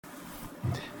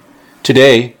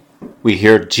Today, we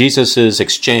hear Jesus'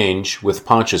 exchange with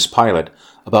Pontius Pilate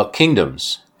about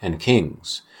kingdoms and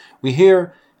kings. We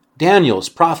hear Daniel's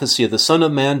prophecy of the Son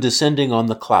of Man descending on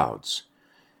the clouds.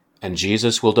 And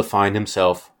Jesus will define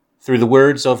himself through the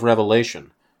words of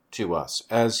Revelation to us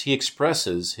as he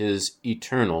expresses his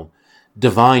eternal,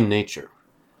 divine nature.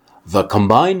 The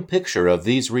combined picture of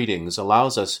these readings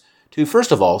allows us to,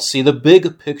 first of all, see the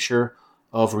big picture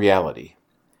of reality.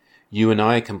 You and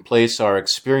I can place our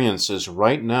experiences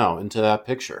right now into that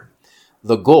picture.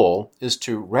 The goal is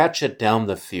to ratchet down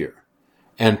the fear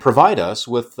and provide us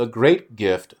with the great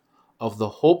gift of the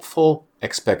hopeful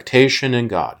expectation in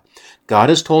God. God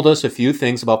has told us a few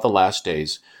things about the last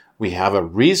days. We have a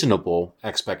reasonable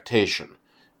expectation,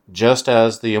 just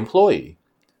as the employee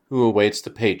who awaits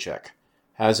the paycheck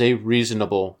has a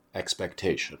reasonable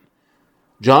expectation.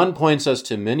 John points us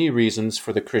to many reasons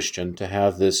for the Christian to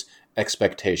have this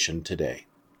expectation today.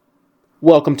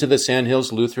 Welcome to the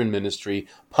Sandhills Lutheran Ministry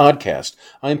podcast.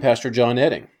 I'm Pastor John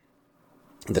Edding.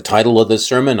 The title of this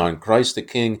sermon on Christ the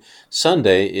King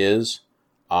Sunday is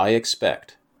I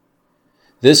Expect.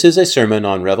 This is a sermon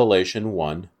on Revelation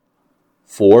 1,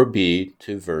 4b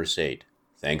to verse 8.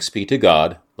 Thanks be to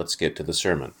God. Let's get to the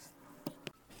sermon.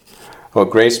 Well,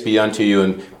 grace be unto you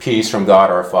and peace from God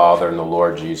our Father and the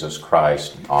Lord Jesus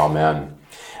Christ. Amen.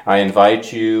 I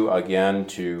invite you again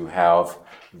to have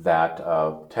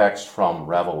that text from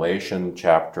Revelation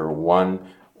chapter 1,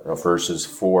 verses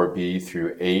 4b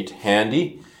through 8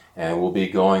 handy, and we'll be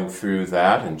going through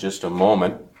that in just a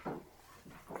moment.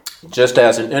 Just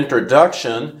as an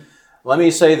introduction, let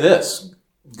me say this.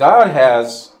 God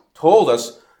has told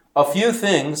us a few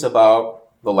things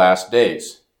about the last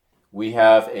days. We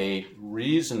have a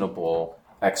reasonable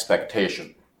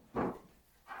expectation.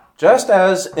 Just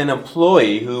as an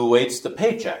employee who awaits the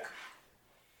paycheck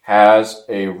has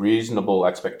a reasonable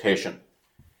expectation.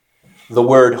 The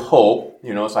word hope,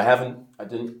 you notice I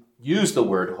didn't use the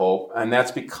word hope, and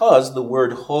that's because the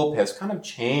word hope has kind of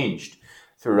changed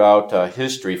throughout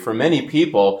history. For many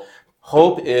people,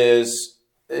 hope is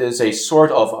a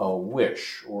sort of a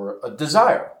wish or a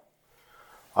desire.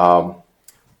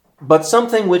 But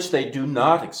something which they do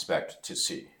not expect to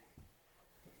see.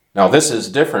 Now, this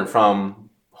is different from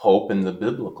hope in the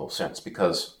biblical sense,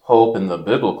 because hope in the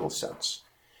biblical sense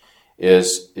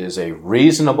is a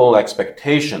reasonable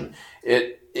expectation.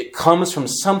 It comes from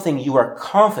something you are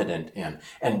confident in.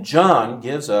 And John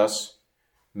gives us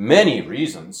many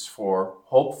reasons for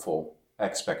hopeful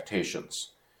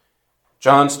expectations.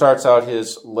 John starts out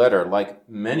his letter like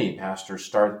many pastors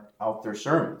start out their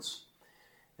sermons.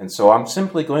 And so I'm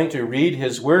simply going to read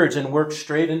his words and work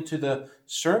straight into the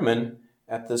sermon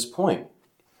at this point.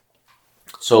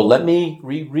 So let me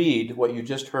reread what you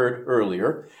just heard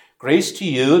earlier. Grace to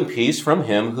you and peace from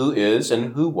him who is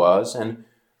and who was and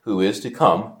who is to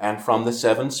come, and from the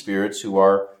seven spirits who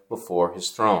are before his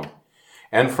throne,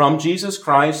 and from Jesus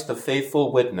Christ, the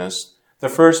faithful witness, the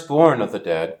firstborn of the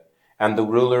dead, and the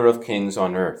ruler of kings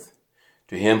on earth.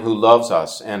 To him who loves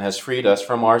us and has freed us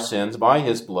from our sins by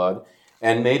his blood,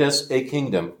 and made us a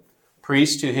kingdom,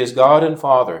 priests to his God and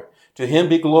Father. To him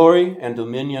be glory and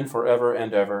dominion forever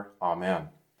and ever. Amen.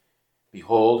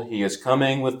 Behold, he is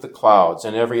coming with the clouds,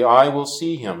 and every eye will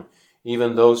see him,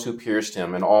 even those who pierced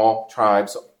him, and all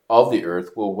tribes of the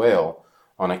earth will wail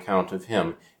on account of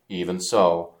him. Even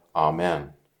so,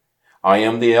 Amen. I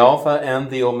am the Alpha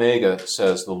and the Omega,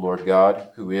 says the Lord God,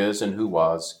 who is and who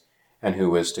was and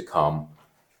who is to come,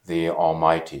 the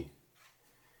Almighty.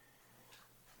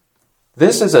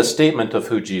 This is a statement of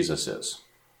who Jesus is.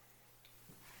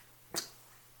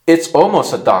 It's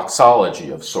almost a doxology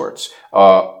of sorts,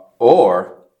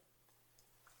 or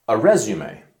a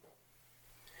resume.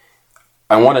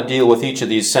 I want to deal with each of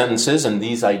these sentences and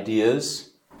these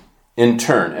ideas in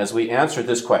turn as we answer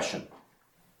this question.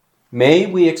 May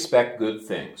we expect good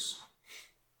things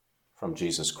from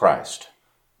Jesus Christ?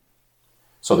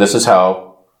 So this is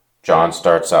how John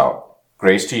starts out.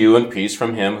 Grace to you and peace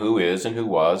from him who is and who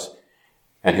was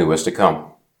and who is to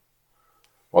come.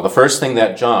 Well, the first thing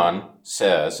that John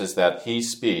says is that he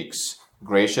speaks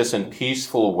gracious and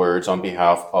peaceful words on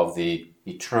behalf of the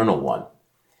Eternal One,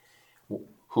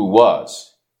 who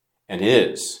was and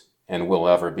is and will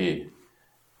ever be.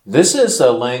 This is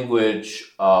a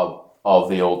language of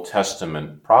the Old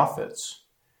Testament prophets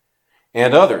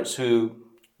and others who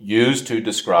used to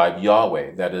describe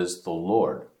Yahweh, that is the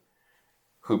Lord,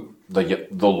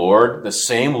 the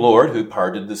same Lord who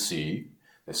parted the sea,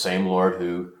 the same Lord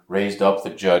who raised up the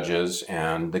judges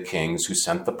and the kings, who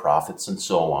sent the prophets and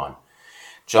so on.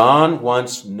 John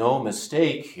wants no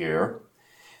mistake here.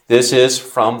 This is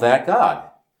from that God.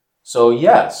 So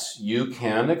yes, you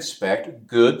can expect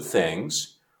good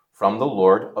things from the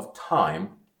Lord of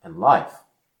time and life.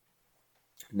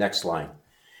 Next line.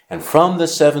 And from the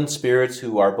 7 spirits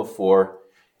who are before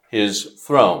his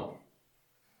throne.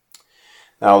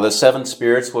 Now, the 7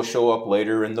 spirits will show up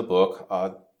later in the book.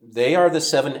 They are the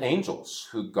 7 angels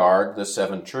who guard the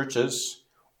 7 churches,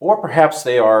 or perhaps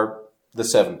they are the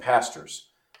 7 pastors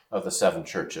of the 7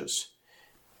 churches.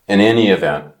 In any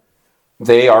event,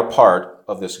 they are part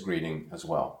of this greeting as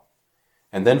well.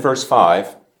 And then verse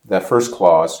 5, that first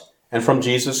clause, and from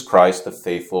Jesus Christ, the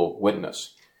faithful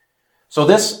witness. So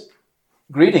this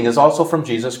greeting is also from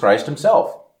Jesus Christ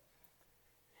himself.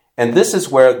 And this is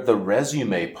where the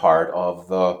resume part of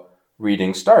the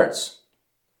reading starts.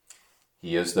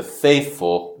 He is the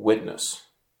faithful witness.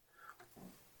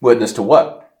 Witness to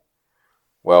what?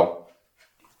 Well,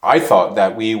 I thought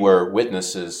that we were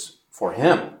witnesses for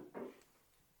him.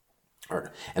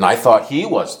 And I thought he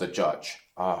was the judge.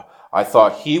 I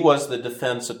thought he was the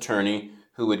defense attorney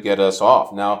who would get us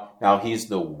off. Now he's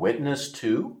the witness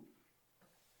too?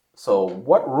 So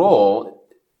what role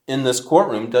in this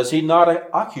courtroom does he not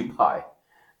occupy?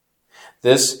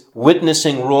 This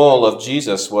witnessing role of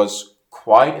Jesus was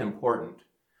quite important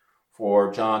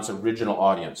for John's original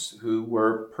audience, who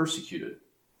were persecuted.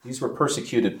 These were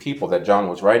persecuted people that John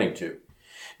was writing to.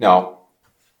 Now,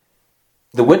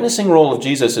 the witnessing role of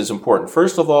Jesus is important.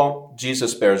 First of all,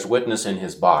 Jesus bears witness in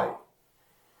his body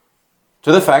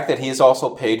to the fact that he has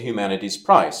also paid humanity's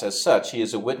price. As such, he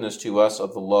is a witness to us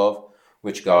of the love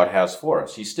which God has for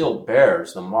us. He still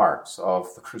bears the marks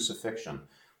of the crucifixion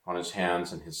on his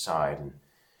hands and his side and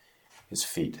his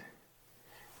feet.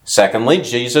 Secondly,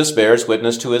 Jesus bears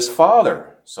witness to his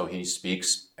Father. So he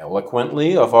speaks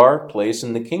eloquently of our place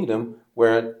in the kingdom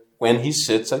when he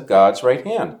sits at God's right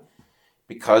hand.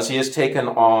 Because he has taken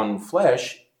on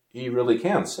flesh, he really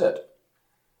can sit.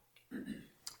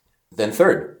 Then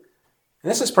third,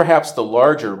 and this is perhaps the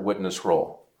larger witness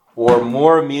role, or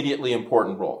more immediately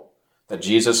important role that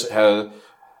Jesus has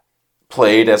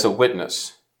played as a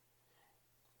witness.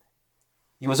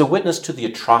 He was a witness to the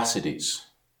atrocities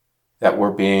that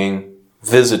were being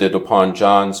visited upon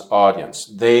John's audience.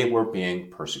 They were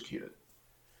being persecuted.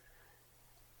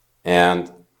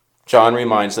 And John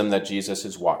reminds them that Jesus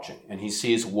is watching, and he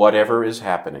sees whatever is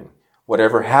happening,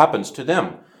 whatever happens to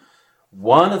them.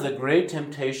 One of the great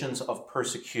temptations of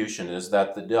persecution is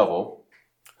that the devil,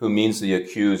 who means the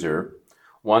accuser,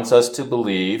 wants us to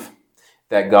believe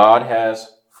that God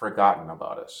has forgotten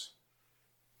about us.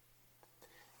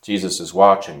 Jesus is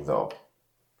watching, though.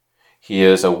 He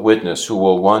is a witness who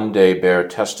will one day bear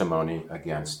testimony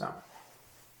against them.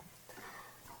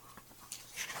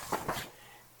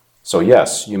 So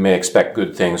yes, you may expect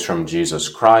good things from Jesus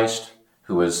Christ,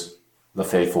 who is the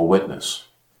faithful witness.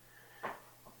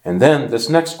 And then this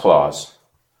next clause,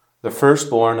 the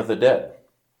firstborn of the dead.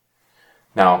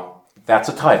 Now, that's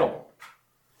a title.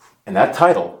 And that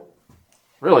title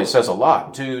really says a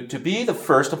lot. To be the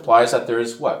first implies that there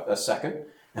is what? A second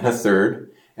and a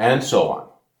third and so on.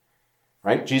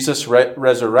 Right? Jesus'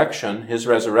 resurrection, his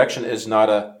resurrection is not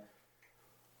a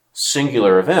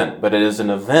singular event, but it is an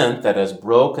event that has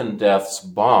broken death's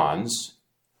bonds.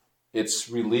 It's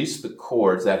released the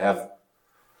cords that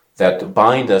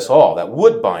bind us all, that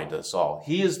would bind us all.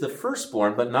 He is the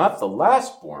firstborn, but not the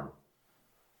lastborn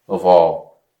of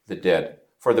all the dead.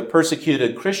 For the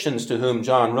persecuted Christians to whom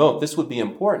John wrote, this would be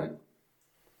important.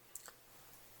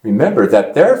 Remember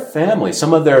that their family,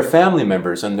 some of their family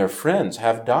members and their friends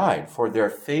have died for their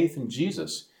faith in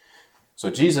Jesus.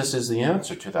 So Jesus is the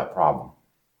answer to that problem.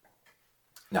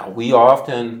 Now, we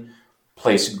often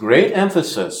place great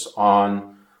emphasis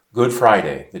on Good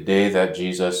Friday, the day that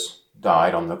Jesus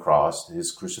died on the cross,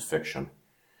 his crucifixion.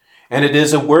 And it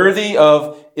is worthy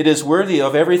of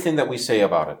everything that we say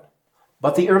about it.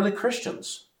 But the early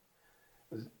Christians,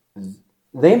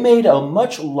 they made a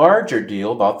much larger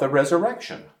deal about the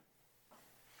resurrection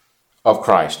of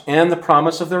Christ and the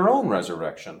promise of their own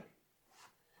resurrection.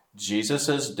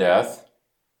 Jesus' death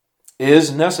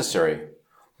is necessary,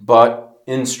 but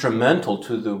instrumental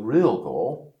to the real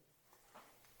goal,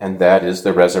 and that is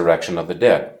the resurrection of the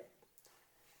dead.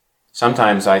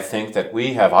 Sometimes I think that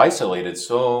we have isolated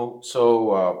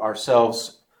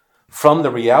ourselves from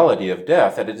the reality of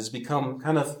death that it has become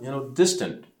kind of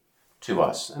distant to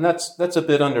us, and that's a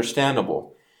bit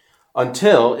understandable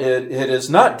until it is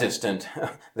not distant.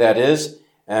 That is,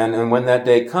 and when that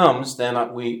day comes, then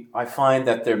I find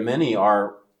that many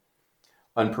are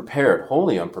unprepared,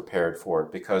 wholly unprepared for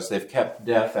it, because they've kept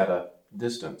death at a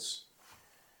distance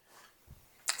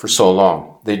for so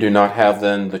long. They do not have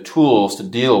then the tools to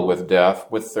deal with death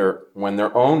when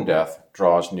their own death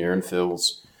draws near and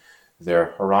fills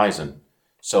their horizon.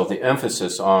 So the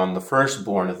emphasis on the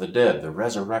firstborn of the dead, the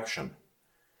resurrection,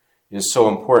 is so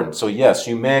important. So yes,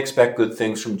 you may expect good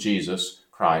things from Jesus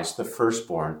Christ, the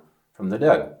firstborn from the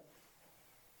dead.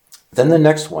 Then the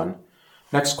next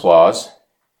clause,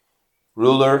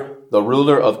 the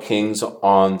ruler of kings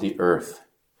on the earth.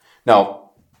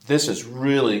 Now, this is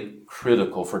really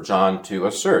critical for John to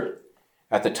assert.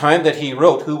 At the time that he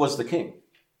wrote, who was the king?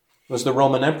 It was the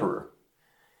Roman emperor,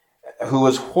 who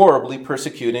was horribly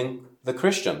persecuting the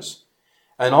Christians.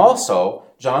 And also,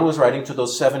 John was writing to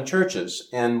those 7 churches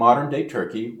in modern-day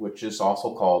Turkey, which is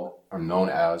also called or known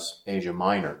as Asia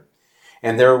Minor.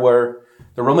 And the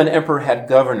Roman emperor had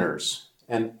governors,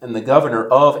 and the governor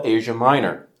of Asia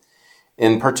Minor.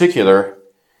 In particular,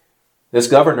 this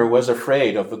governor was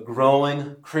afraid of the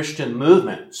growing Christian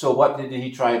movement. So what did he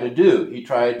try to do? He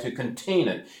tried to contain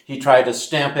it. He tried to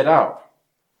stamp it out.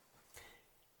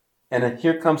 And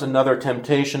here comes another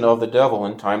temptation of the devil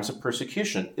in times of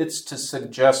persecution. It's to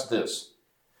suggest this.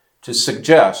 To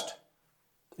suggest,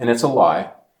 and it's a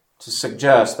lie, to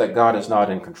suggest that God is not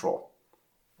in control.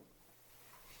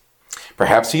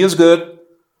 Perhaps he is good,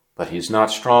 but he's not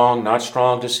strong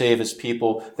to save his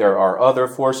people. There are other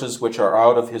forces which are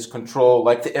out of his control,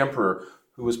 like the emperor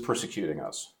who is persecuting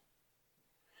us.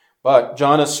 But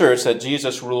John asserts that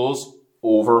Jesus rules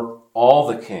over all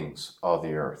the kings of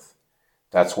the earth.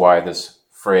 That's why this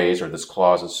phrase or this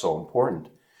clause is so important.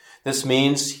 This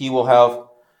means he will have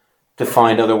to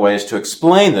find other ways to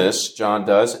explain this, John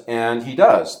does, and he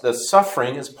does. The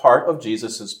suffering is part of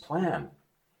Jesus' plan.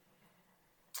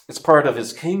 It's part of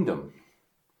his kingdom.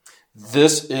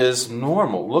 This is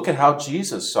normal. Look at how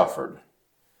Jesus suffered.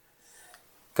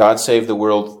 God saved the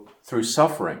world through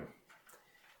suffering.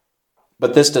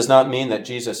 But this does not mean that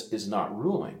Jesus is not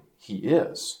ruling. He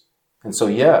is. And so,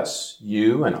 yes,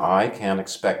 you and I can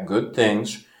expect good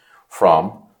things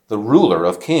from the ruler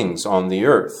of kings on the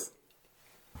earth.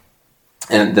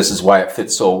 And this is why it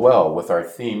fits so well with our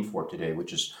theme for today,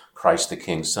 which is Christ the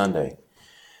King Sunday.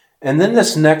 And then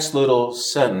this next little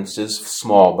sentence is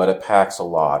small, but it packs a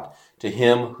lot. To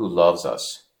him who loves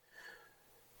us.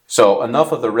 So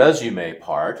enough of the resume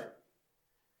part.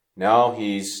 Now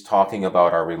he's talking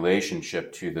about our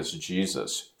relationship to this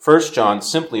Jesus. 1 John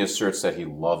simply asserts that he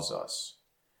loves us.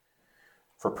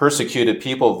 For persecuted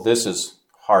people, this is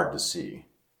hard to see.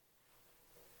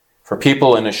 For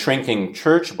people in a shrinking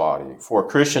church body, for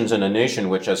Christians in a nation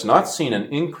which has not seen an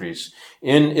increase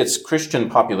in its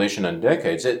Christian population in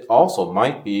decades, it also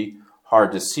might be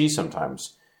hard to see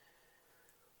sometimes.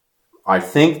 I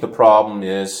think the problem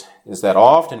is that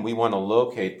often we want to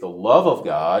locate the love of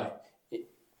God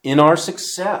in our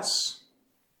success.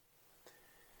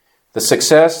 The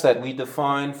success that we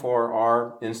define for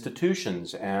our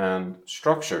institutions and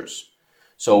structures.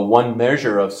 So one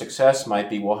measure of success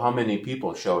might be, well, how many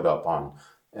people showed up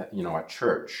at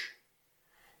church?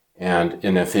 And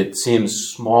if it seems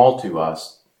small to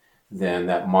us, then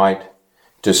that might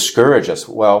discourage us.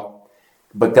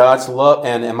 But God's love,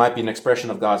 and it might be an expression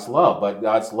of God's love, but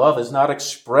God's love is not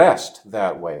expressed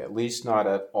that way, at least not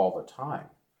all the time.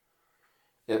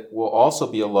 It will also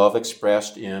be a love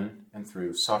expressed in and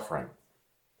through suffering.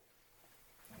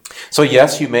 So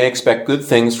yes, you may expect good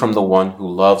things from the one who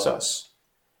loves us.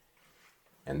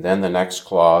 And then the next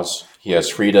clause, he has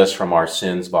freed us from our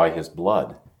sins by his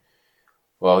blood.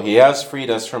 Well, he has freed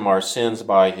us from our sins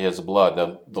by his blood.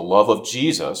 The love of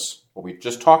Jesus, what we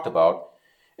just talked about,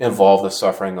 involve the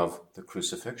suffering of the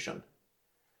crucifixion.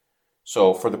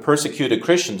 So for the persecuted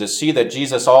Christian to see that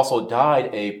Jesus also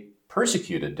died a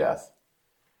persecuted death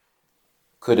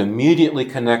could immediately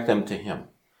connect them to him.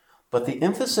 But the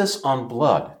emphasis on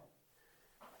blood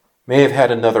may have had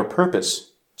another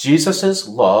purpose. Jesus'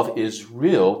 love is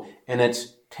real and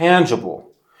it's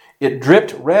tangible. It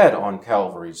dripped red on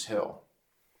Calvary's Hill.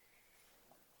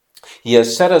 He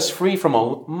has set us free from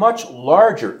a much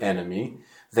larger enemy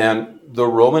than the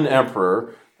Roman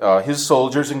emperor, his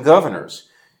soldiers and governors.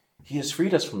 He has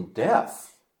freed us from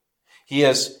death. He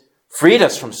has freed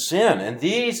us from sin. And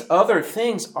these other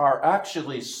things are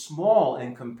actually small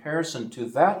in comparison to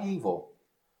that evil.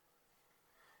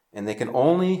 And they can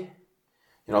only,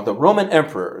 the Roman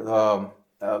emperor,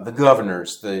 the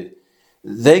governors,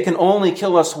 they can only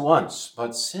kill us once,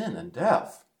 but sin and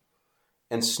death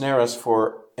ensnare us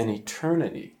for an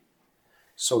eternity.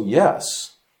 So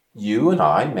yes, you and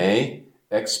I may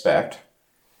expect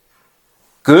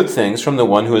good things from the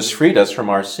one who has freed us from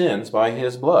our sins by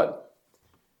his blood.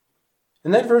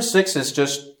 And then verse 6 is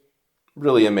just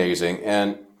really amazing.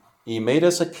 And he made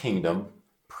us a kingdom,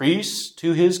 priests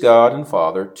to his God and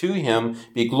Father. To him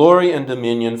be glory and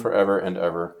dominion forever and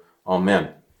ever. Amen.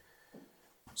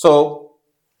 So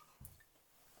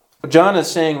John is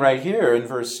saying right here in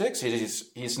verse 6,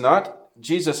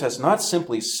 Jesus has not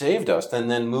simply saved us and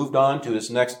then moved on to his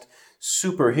next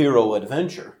superhero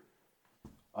adventure.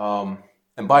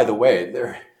 And by the way,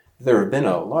 there have been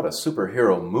a lot of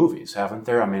superhero movies, haven't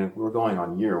there? I mean, we're going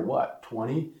on year,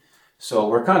 20? So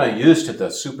we're kind of used to the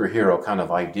superhero kind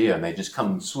of idea, and they just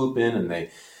come and swoop in and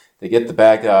they get the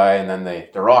bad guy, and then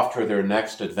they're off to their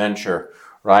next adventure,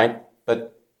 right?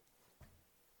 But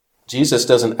Jesus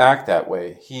doesn't act that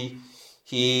way.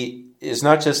 He is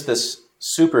not just this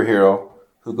superhero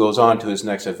who goes on to his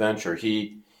next adventure.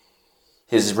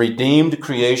 His redeemed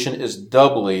creation is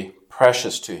doubly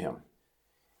precious to him.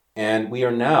 And we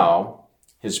are now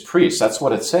his priests. That's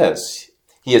what it says.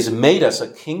 He has made us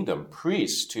a kingdom,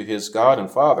 priests to his God and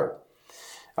Father.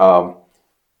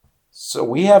 So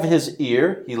we have his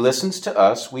ear. He listens to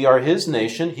us. We are his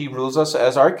nation. He rules us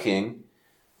as our king.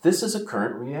 This is a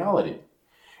current reality.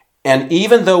 And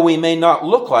even though we may not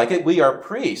look like it, we are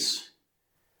priests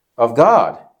of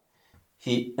God.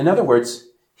 In other words,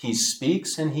 he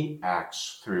speaks and he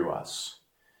acts through us.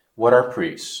 What are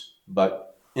priests?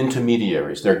 But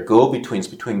intermediaries. They're go-betweens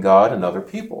between God and other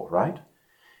people, right?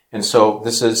 And so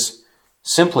this is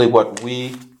simply what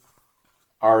we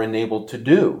are enabled to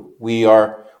do. We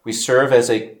serve as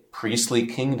a priestly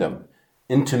kingdom,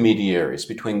 intermediaries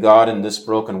between God and this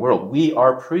broken world. We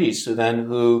are priests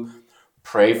who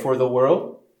pray for the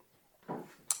world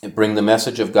and bring the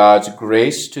message of God's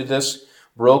grace to this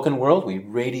broken world. We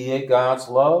radiate God's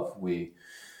love. We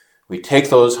take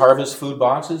those harvest food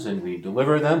boxes and we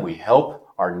deliver them. We help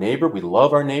our neighbor. We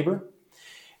love our neighbor.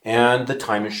 And the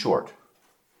time is short.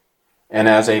 And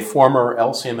as a former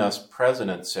LCMS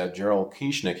president said, Gerald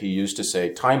Kieschnick, he used to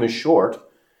say, time is short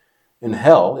and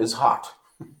hell is hot.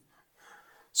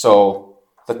 So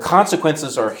the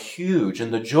consequences are huge,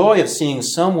 and the joy of seeing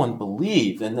someone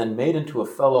believe and then made into a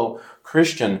fellow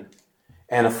Christian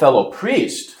and a fellow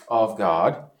priest of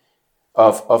God,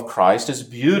 of Christ, is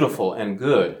beautiful and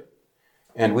good.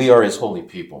 And we are his holy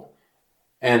people.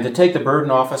 And to take the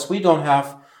burden off us,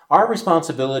 our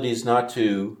responsibility is not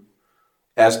to,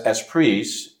 as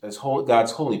priests, as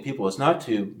God's holy people, is not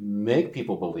to make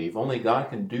people believe. Only God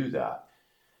can do that.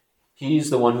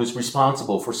 He's the one who's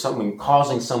responsible for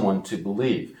causing someone to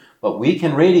believe. But we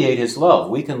can radiate his love.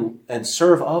 We can and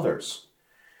serve others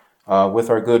with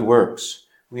our good works.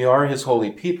 We are his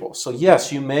holy people. So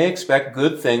yes, you may expect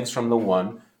good things from the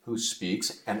one who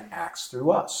speaks and acts through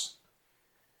us.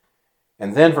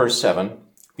 And then verse 7,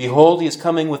 behold, he is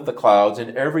coming with the clouds,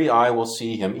 and every eye will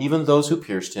see him, even those who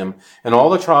pierced him, and all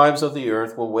the tribes of the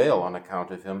earth will wail on account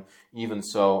of him. Even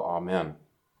so, amen.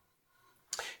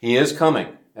 He is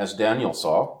coming, as Daniel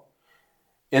saw,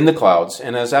 in the clouds,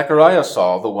 and as Zechariah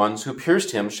saw, the ones who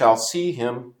pierced him shall see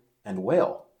him and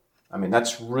wail. I mean,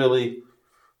 that's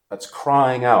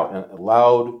crying out, a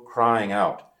loud crying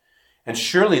out. And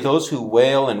surely those who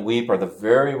wail and weep are the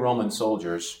very Roman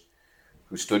soldiers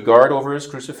who stood guard over his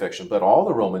crucifixion, but all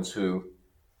the Romans who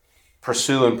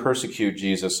pursue and persecute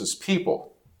Jesus'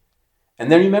 people. And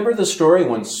then remember the story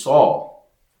when Saul,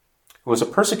 who was a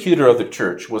persecutor of the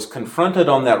church, was confronted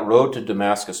on that road to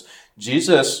Damascus.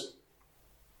 Jesus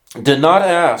did not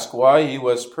ask why he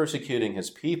was persecuting his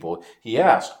people. He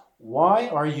asked, why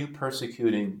are you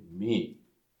persecuting me?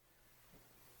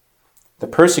 The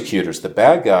persecutors, the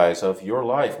bad guys of your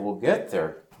life, will get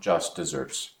their just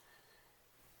deserts.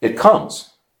 It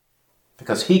comes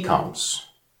because he comes.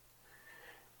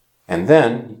 And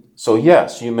then, so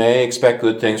yes, you may expect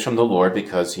good things from the Lord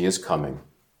because he is coming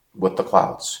with the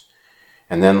clouds.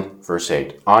 And then verse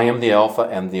 8, I am the Alpha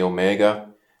and the Omega,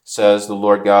 says the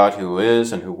Lord God, who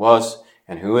is and who was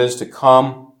and who is to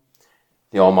come,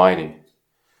 the Almighty.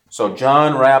 So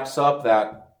John wraps up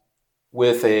that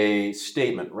with a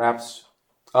statement,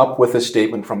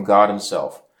 from God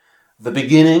himself. The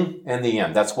beginning and the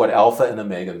end. That's what Alpha and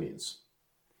Omega means.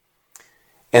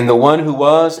 And the one who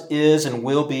was, is, and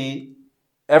will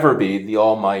ever be the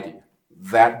Almighty,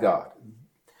 that God.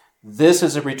 This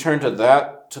is a return to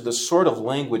the sort of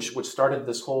language which started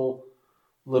this whole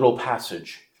little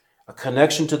passage, a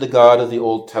connection to the God of the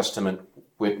Old Testament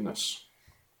witness.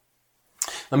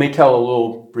 Let me tell a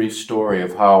little brief story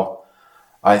of how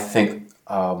I think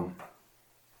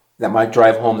that might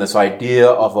drive home this idea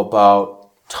of about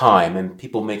time and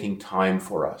people making time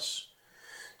for us.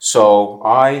 So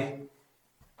I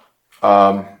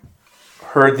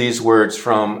heard these words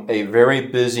from a very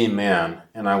busy man,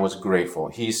 and I was grateful.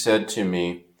 He said to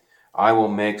me, I will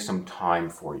make some time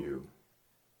for you.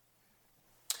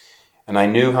 And I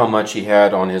knew how much he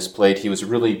had on his plate. He was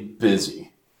really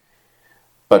busy.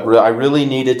 But I really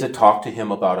needed to talk to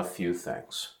him about a few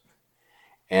things.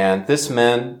 And this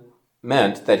man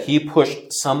meant that he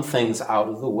pushed some things out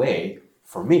of the way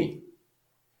for me,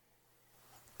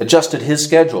 adjusted his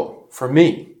schedule for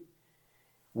me.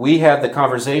 We had the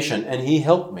conversation and he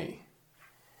helped me.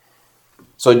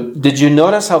 So did you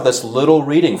notice how this little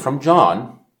reading from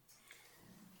John,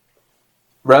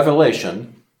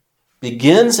 Revelation,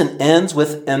 begins and ends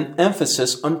with an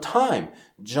emphasis on time?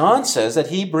 John says that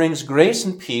he brings grace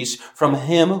and peace from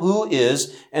him who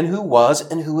is and who was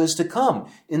and who is to come.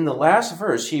 In the last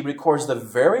verse, he records the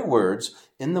very words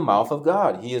in the mouth of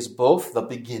God. He is both the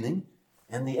beginning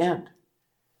and the end,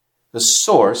 the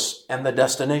source and the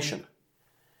destination.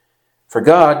 For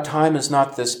God, time is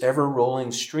not this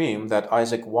ever-rolling stream that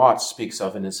Isaac Watts speaks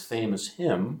of in his famous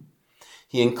hymn.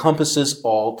 He encompasses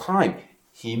all time.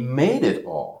 He made it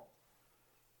all.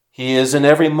 He is in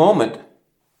every moment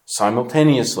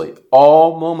simultaneously.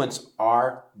 All moments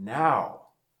are now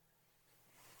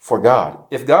for God.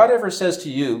 If God ever says to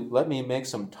you, let me make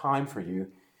some time for you,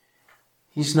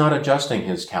 he's not adjusting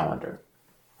his calendar.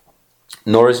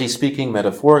 Nor is he speaking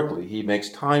metaphorically. He makes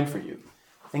time for you.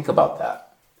 Think about that.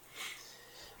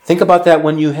 Think about that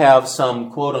when you have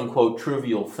some quote-unquote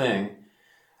trivial thing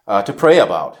to pray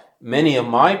about. Many of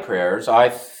my prayers, I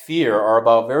fear, are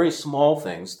about very small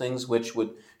things which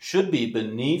should be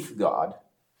beneath God.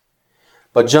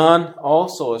 But John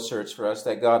also asserts for us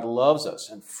that God loves us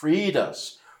and freed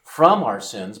us from our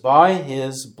sins by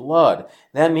his blood.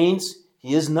 That means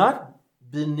he is not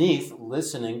beneath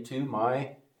listening to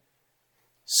my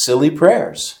silly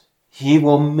prayers. He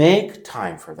will make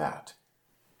time for that.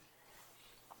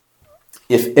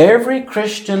 If every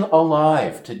Christian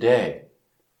alive today,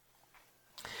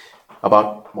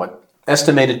 about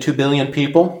estimated 2 billion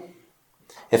people,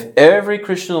 if every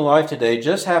Christian alive today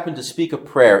just happened to speak a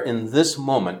prayer in this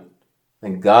moment,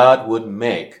 then God would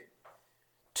make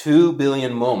 2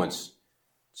 billion moments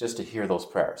just to hear those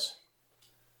prayers.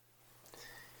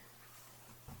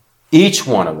 Each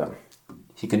one of them,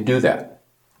 he can do that.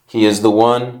 He is the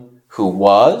one who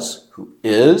was, who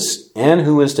is, and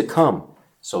who is to come.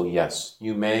 So yes,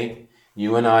 you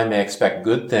and I may expect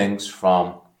good things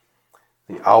from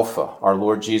the Alpha, our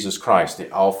Lord Jesus Christ, the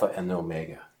Alpha and the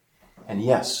Omega. And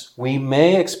yes, we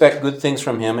may expect good things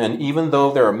from him, and even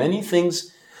though there are many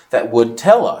things that would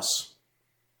tell us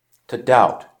to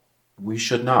doubt, we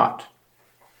should not.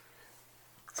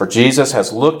 For Jesus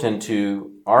has looked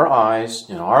into our eyes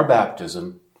in our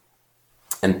baptism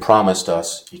and promised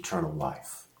us eternal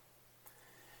life.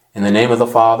 In the name of the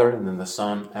Father, and of the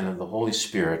Son, and of the Holy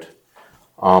Spirit,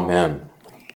 Amen.